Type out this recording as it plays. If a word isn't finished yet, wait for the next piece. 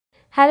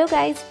Hello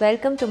guys,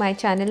 welcome to my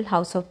channel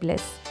House of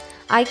Bliss.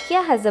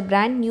 IKEA has a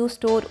brand new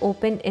store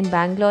opened in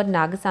Bangalore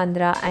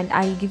Nagasandra and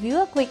I'll give you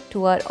a quick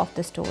tour of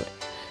the store.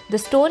 The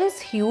store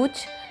is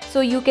huge, so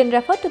you can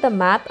refer to the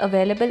map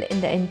available in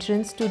the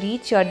entrance to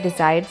reach your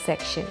desired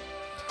section.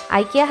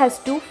 IKEA has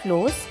two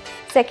floors.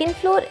 Second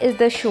floor is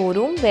the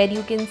showroom where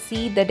you can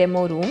see the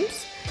demo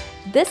rooms.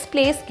 This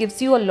place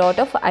gives you a lot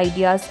of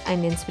ideas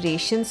and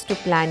inspirations to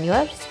plan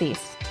your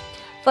space.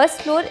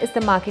 First floor is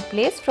the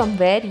marketplace from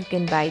where you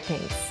can buy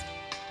things.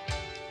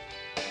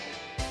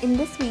 In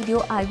this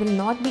video, I will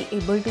not be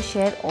able to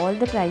share all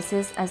the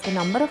prices as the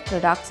number of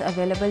products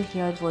available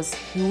here was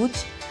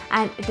huge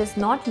and it is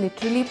not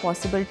literally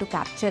possible to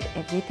capture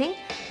everything,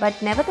 but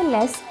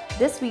nevertheless,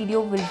 this video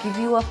will give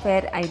you a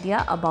fair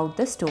idea about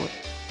the store.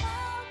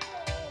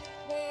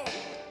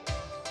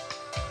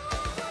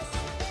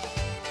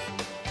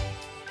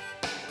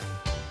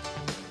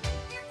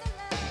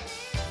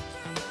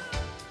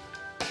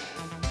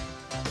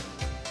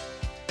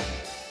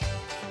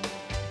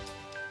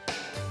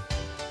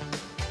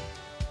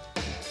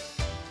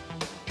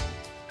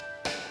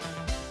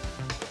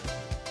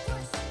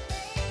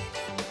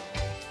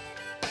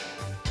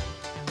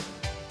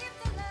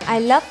 I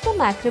love the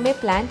macrame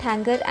plant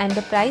hanger and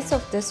the price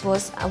of this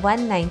was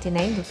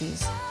 199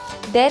 rupees.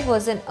 There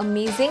was an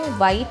amazing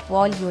white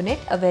wall unit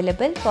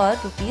available for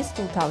rupees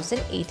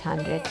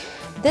 2800.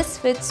 This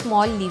fits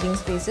small living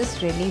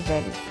spaces really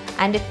well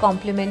and it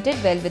complemented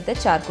well with the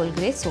charcoal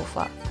grey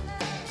sofa.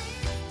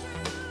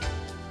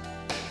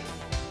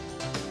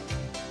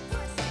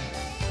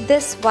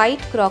 This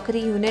white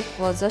crockery unit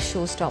was a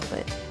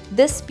showstopper.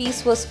 This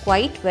piece was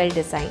quite well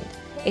designed.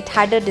 It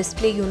had a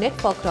display unit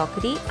for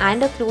crockery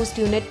and a closed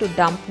unit to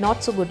dump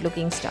not so good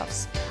looking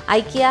stuffs.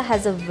 IKEA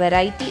has a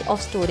variety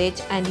of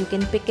storage and you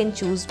can pick and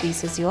choose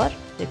pieces your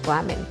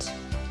requirement.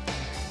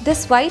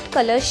 This white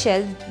color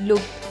shelf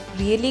looked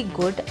really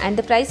good and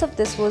the price of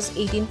this was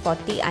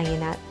 1840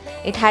 INR.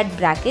 It had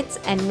brackets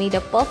and made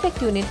a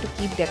perfect unit to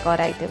keep decor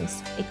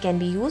items. It can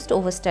be used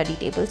over study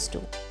tables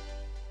too.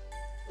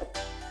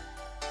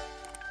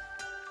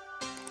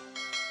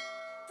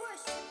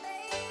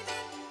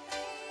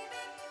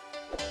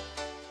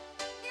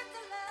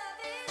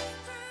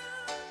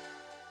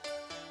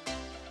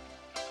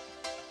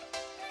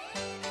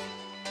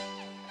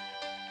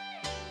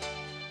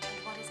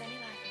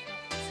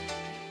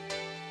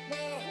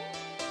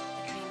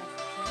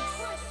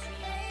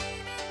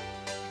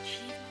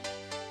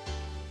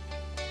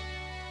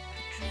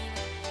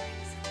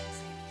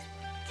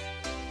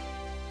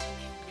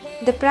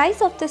 The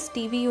price of this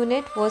TV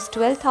unit was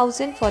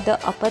 12,000 for the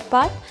upper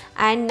part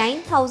and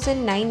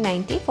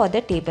 9,990 for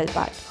the table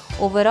part.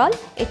 Overall,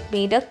 it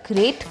made a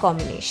great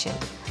combination.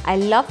 I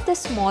love the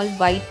small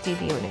white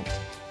TV unit.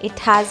 It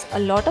has a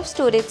lot of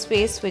storage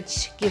space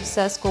which gives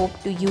us scope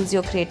to use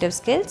your creative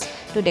skills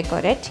to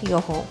decorate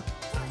your home.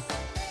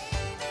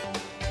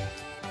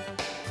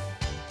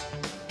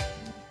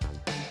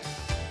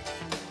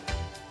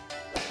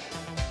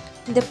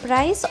 The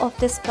price of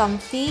this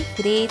comfy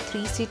grey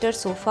 3-seater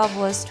sofa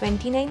was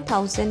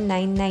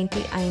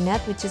 29,990 INR,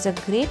 which is a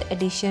great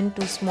addition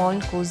to small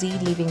cozy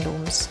living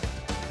rooms.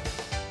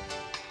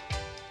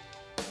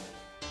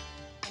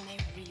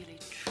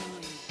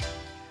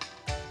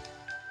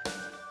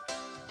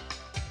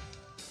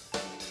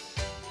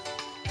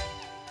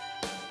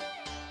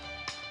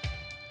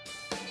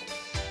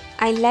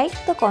 I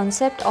like the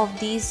concept of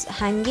these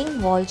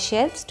hanging wall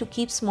shelves to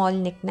keep small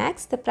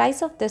knickknacks. The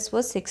price of this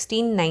was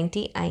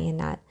 1690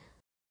 INR.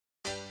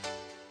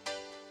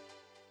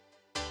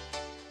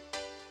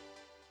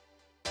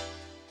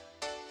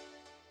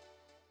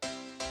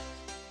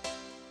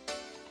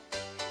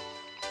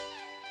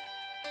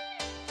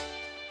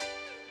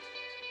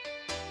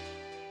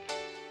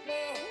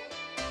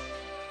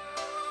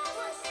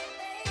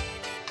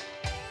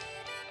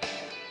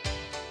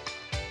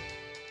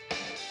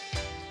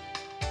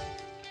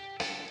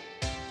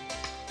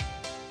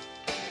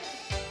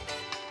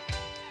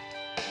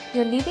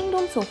 Your living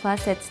room sofa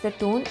sets the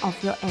tone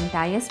of your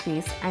entire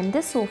space and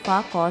this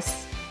sofa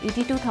costs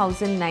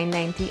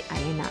 82,990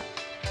 INR.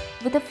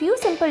 With a few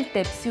simple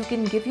tips, you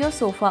can give your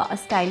sofa a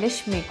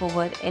stylish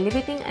makeover,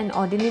 elevating an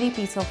ordinary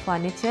piece of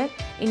furniture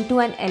into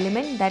an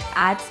element that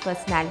adds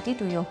personality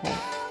to your home.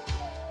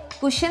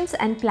 Cushions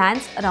and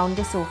plants around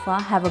the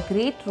sofa have a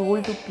great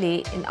role to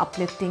play in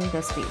uplifting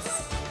the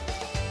space.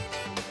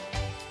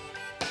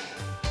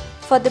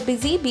 For the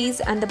busy bees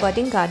and the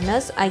budding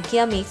gardeners,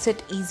 IKEA makes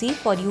it easy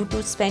for you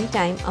to spend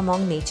time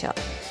among nature.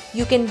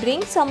 You can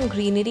bring some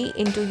greenery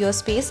into your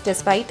space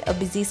despite a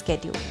busy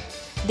schedule.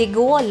 They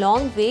go a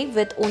long way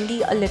with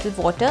only a little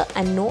water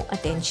and no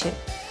attention.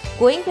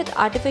 Going with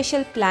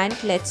artificial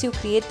plant lets you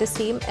create the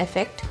same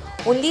effect,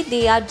 only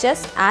they are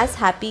just as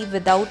happy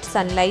without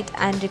sunlight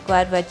and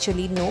require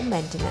virtually no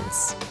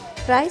maintenance.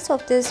 Price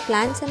of these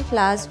plants and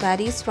flowers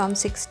varies from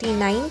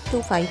 69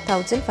 to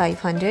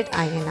 5,500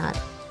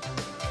 INR.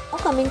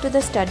 coming to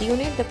the study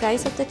unit, the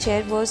price of the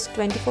chair was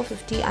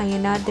 2450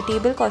 INR, the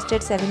table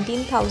costed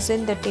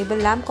 17,000, the table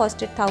lamp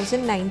costed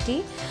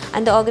 1090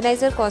 and the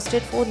organizer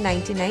costed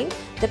 499.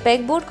 The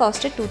pegboard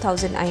costed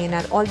 2000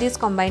 INR. All these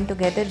combined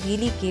together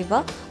really gave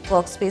a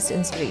workspace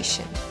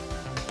inspiration.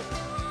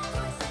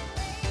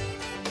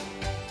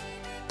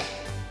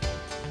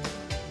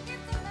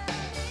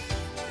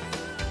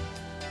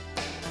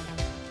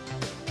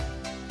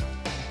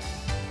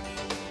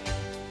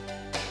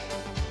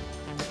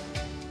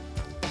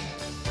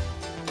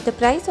 The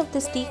price of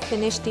this teak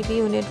finish TV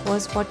unit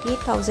was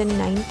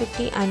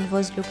 48,950 and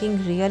was looking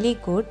really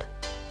good.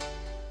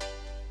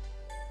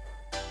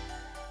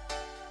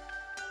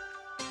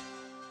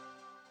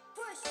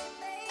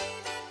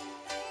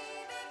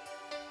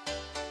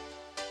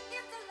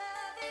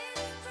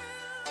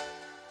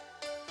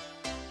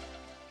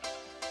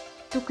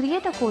 To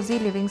create a cozy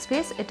living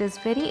space, it is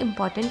very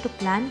important to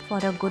plan for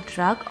a good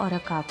rug or a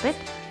carpet.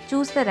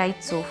 Choose the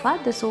right sofa.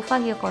 The sofa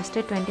here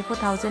costed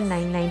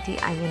 24,990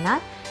 INR.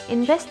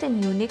 Invest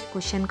in unique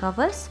cushion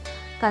covers.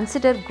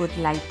 Consider good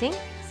lighting.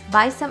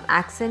 Buy some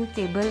accent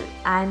table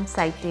and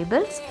side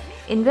tables.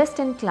 Invest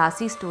in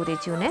classy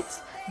storage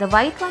units. The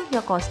white one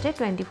here costed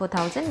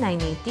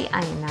 24,980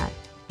 INR.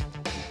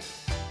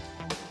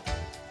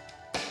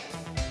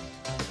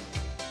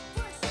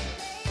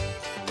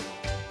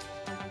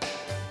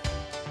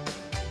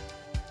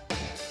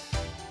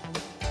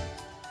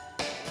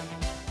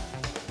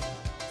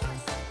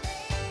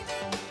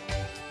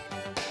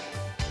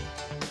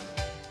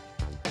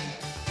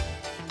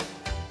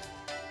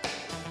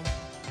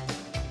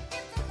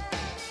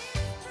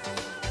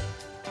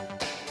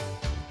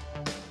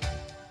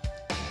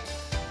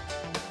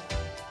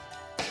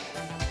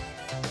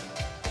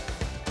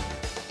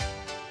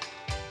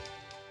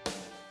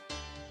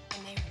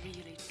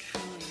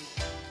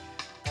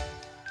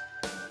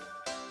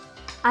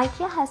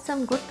 IKEA has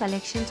some good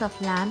collections of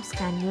lamps,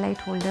 candlelight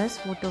holders,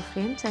 photo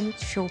frames and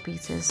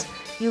showpieces.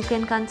 You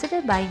can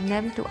consider buying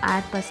them to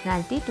add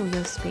personality to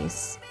your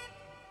space.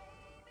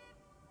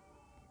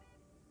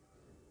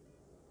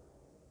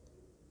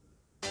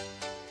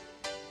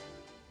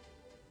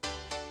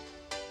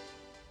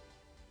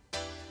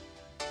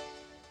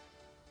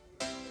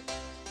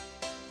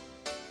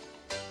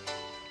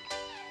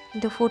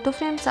 The photo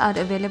frames are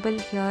available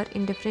here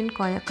in different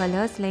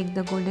colors like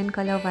the golden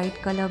color, white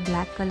color,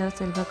 black color,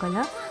 silver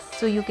color.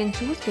 So you can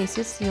choose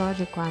basis your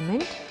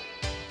requirement.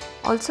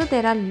 Also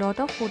there are a lot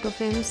of photo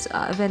frames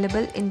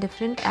available in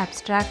different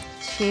abstract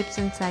shapes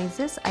and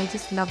sizes. I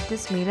just love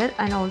this mirror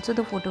and also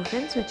the photo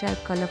frames which are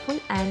colorful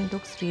and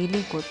looks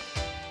really good.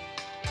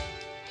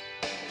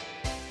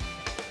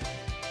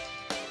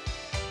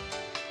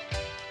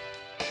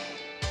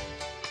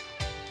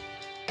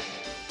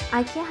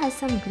 IKEA has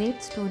some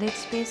great storage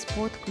space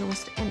both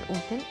closed and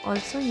open.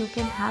 Also you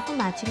can have a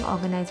matching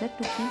organizer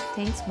to keep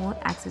things more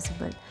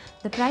accessible.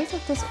 The price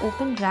of this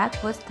open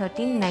rack was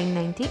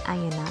 13,990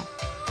 INR.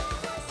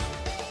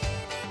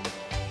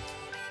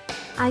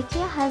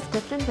 IKEA has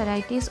different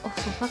varieties of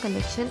sofa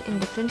collection in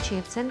different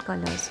shapes and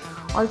colors.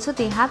 Also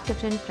they have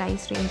different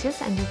price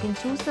ranges and you can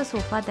choose the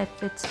sofa that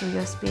fits to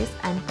your space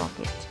and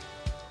pocket.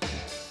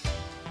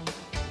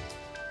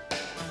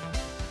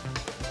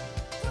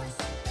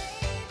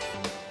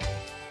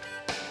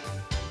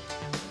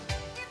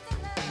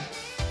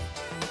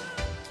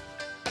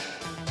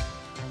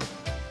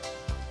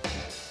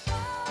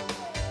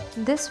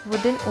 This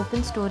wooden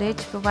open storage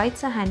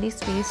provides a handy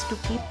space to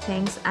keep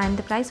things and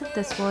the price of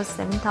this was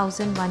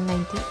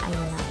 7,190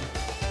 INR.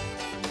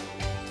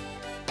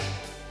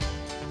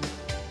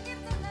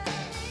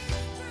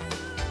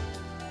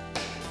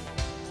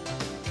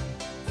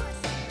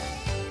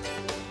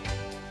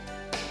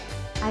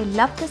 I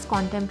love this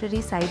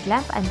contemporary side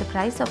lamp and the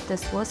price of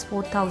this was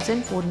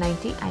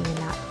 4,490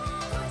 INR.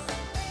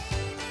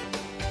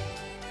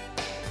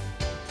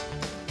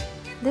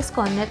 This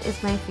corner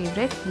is my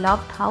favorite.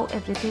 Loved how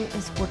everything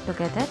is put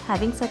together.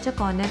 Having such a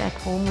corner at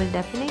home will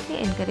definitely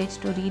encourage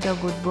to read a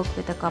good book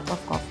with a cup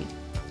of coffee.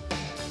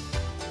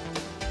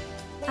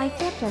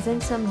 IKEA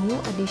presents some new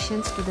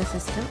additions to the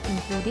system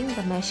including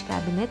the mesh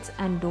cabinets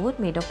and door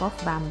made up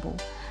of bamboo.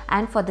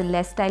 And for the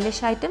less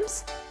stylish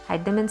items,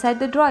 hide them inside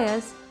the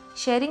drawers.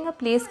 Sharing a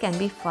place can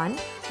be fun,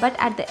 but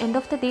at the end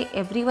of the day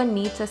everyone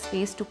needs a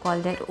space to call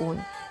their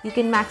own. You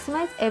can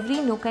maximize every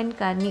nook and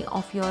cranny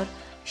of your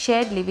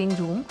shared living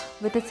room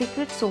with a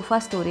secret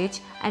sofa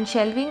storage and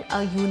shelving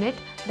a unit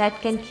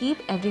that can keep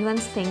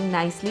everyone's thing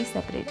nicely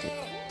separated.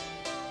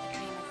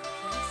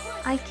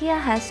 IKEA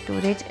has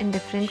storage in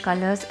different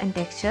colors and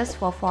textures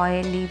for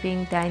foyer,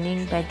 living,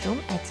 dining, bedroom,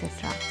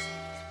 etc.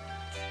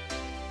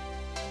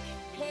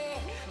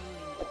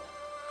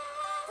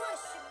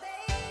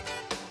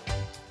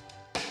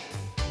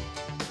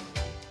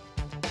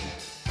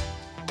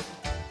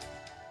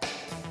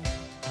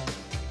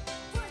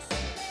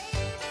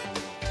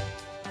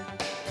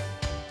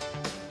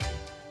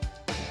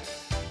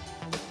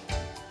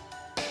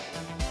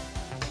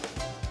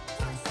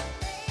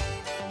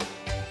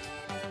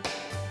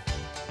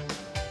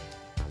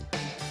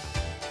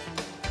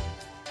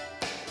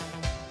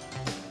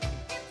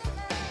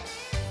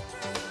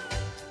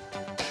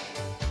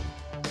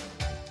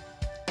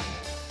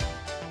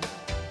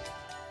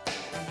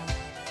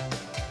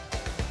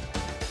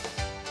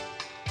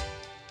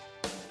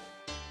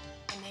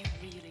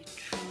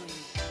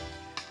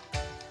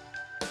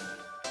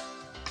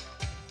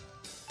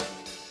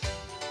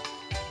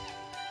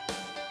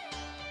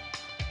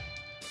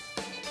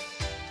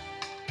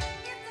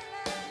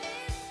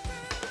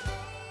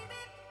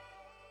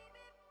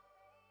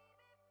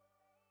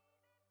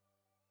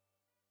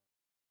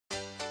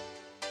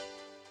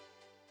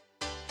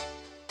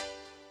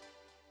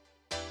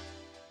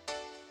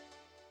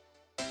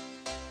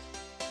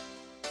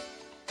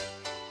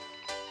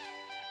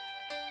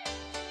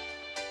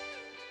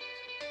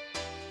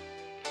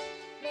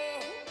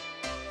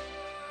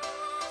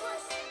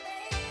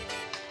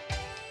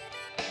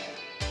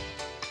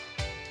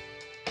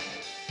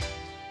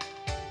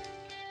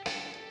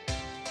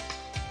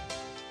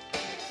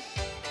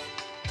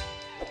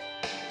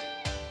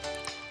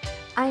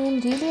 I am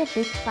really a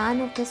big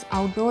fan of this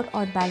outdoor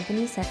or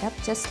balcony setup.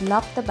 Just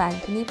love the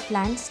balcony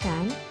plant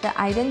stand. The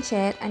iron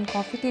chair and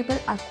coffee table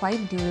are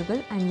quite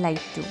durable and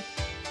light too.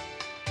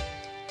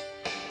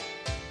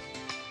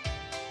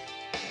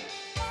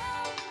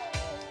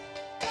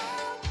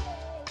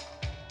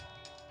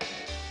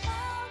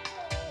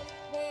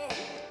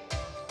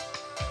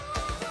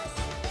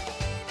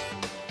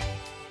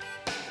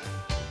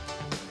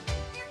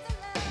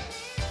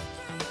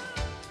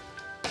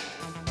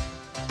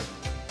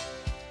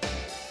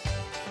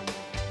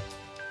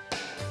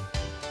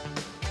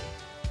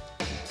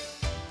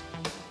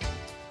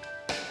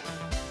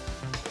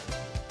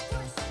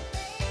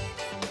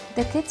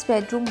 The kids'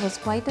 bedroom was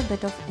quite a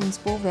bit of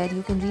inspo where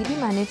you can really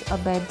manage a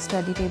bed,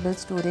 study table,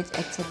 storage,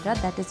 etc.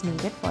 that is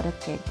needed for a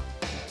kid.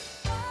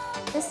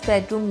 This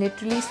bedroom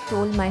literally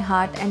stole my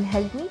heart and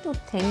helped me to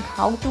think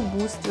how to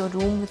boost your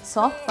room with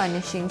soft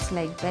furnishings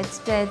like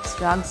bedspreads,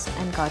 rugs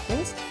and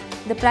curtains.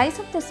 The price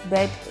of this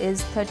bed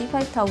is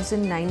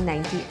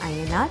 35,990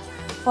 INR.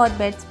 For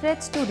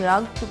bedspreads to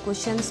rug to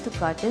cushions to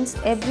curtains,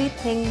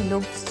 everything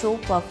looked so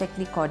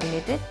perfectly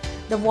coordinated.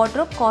 The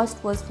wardrobe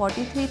cost was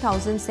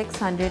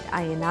 43,600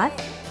 INR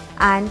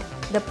and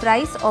the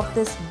price of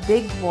this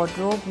big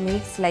wardrobe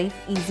makes life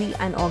easy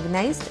and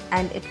organized,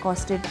 and it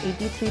costed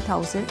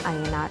 83,000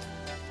 INR.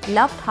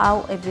 Loved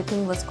how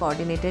everything was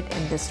coordinated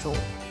in this room.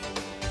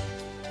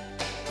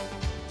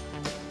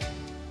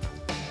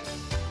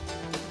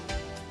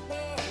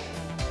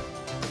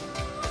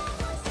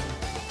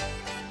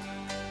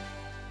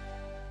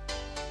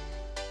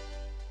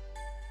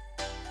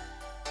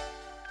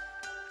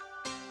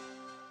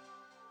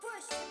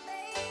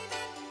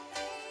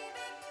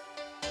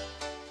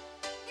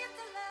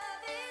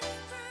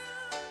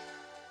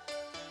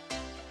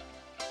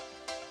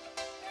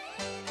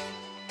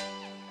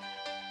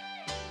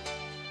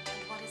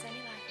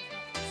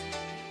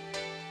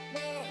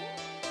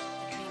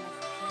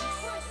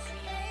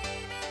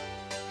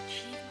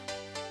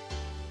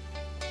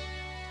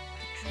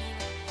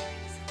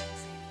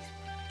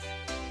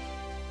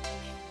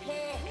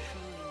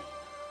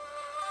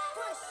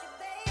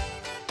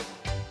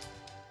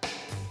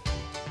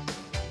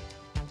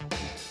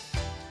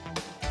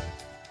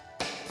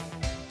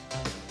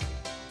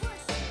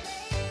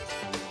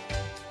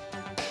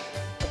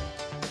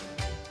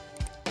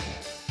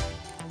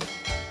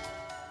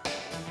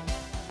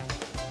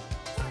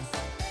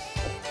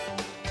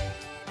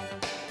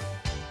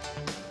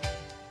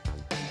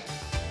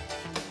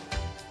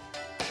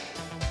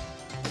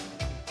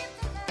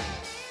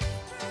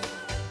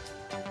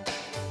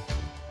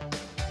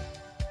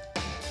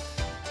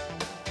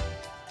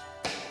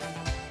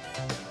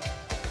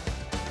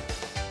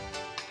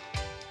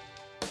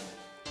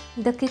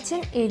 The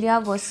kitchen area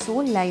was so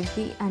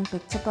lively and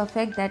picture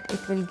perfect that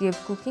it will give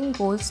cooking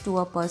goals to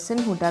a person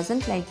who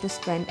doesn't like to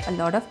spend a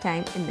lot of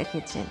time in the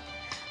kitchen.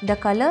 The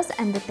colors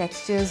and the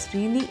textures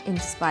really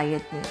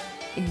inspired me.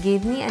 It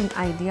gave me an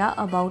idea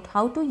about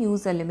how to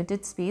use a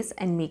limited space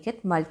and make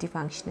it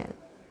multifunctional.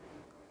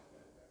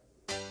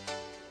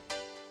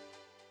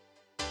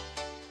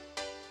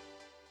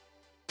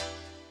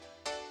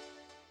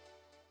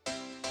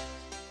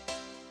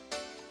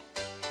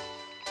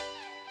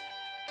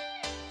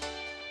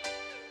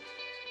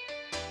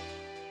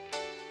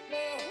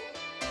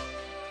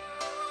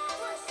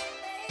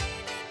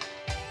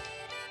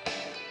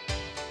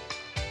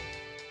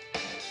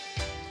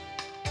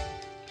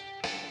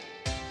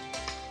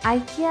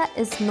 IKEA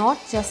is not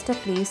just a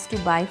place to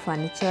buy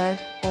furniture,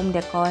 home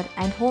decor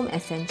and home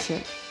essential.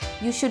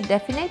 You should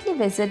definitely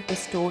visit the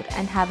store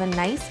and have a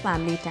nice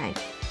family time.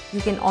 You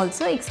can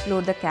also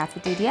explore the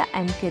cafeteria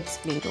and kids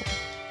playroom.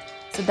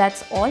 So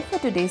that's all for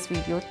today's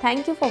video.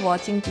 Thank you for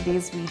watching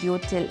today's video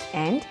till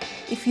end.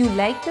 If you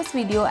like this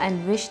video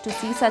and wish to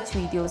see such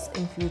videos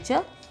in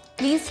future,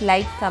 please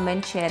like,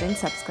 comment, share and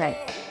subscribe.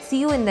 See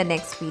you in the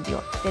next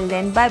video. Till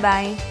then, bye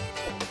bye.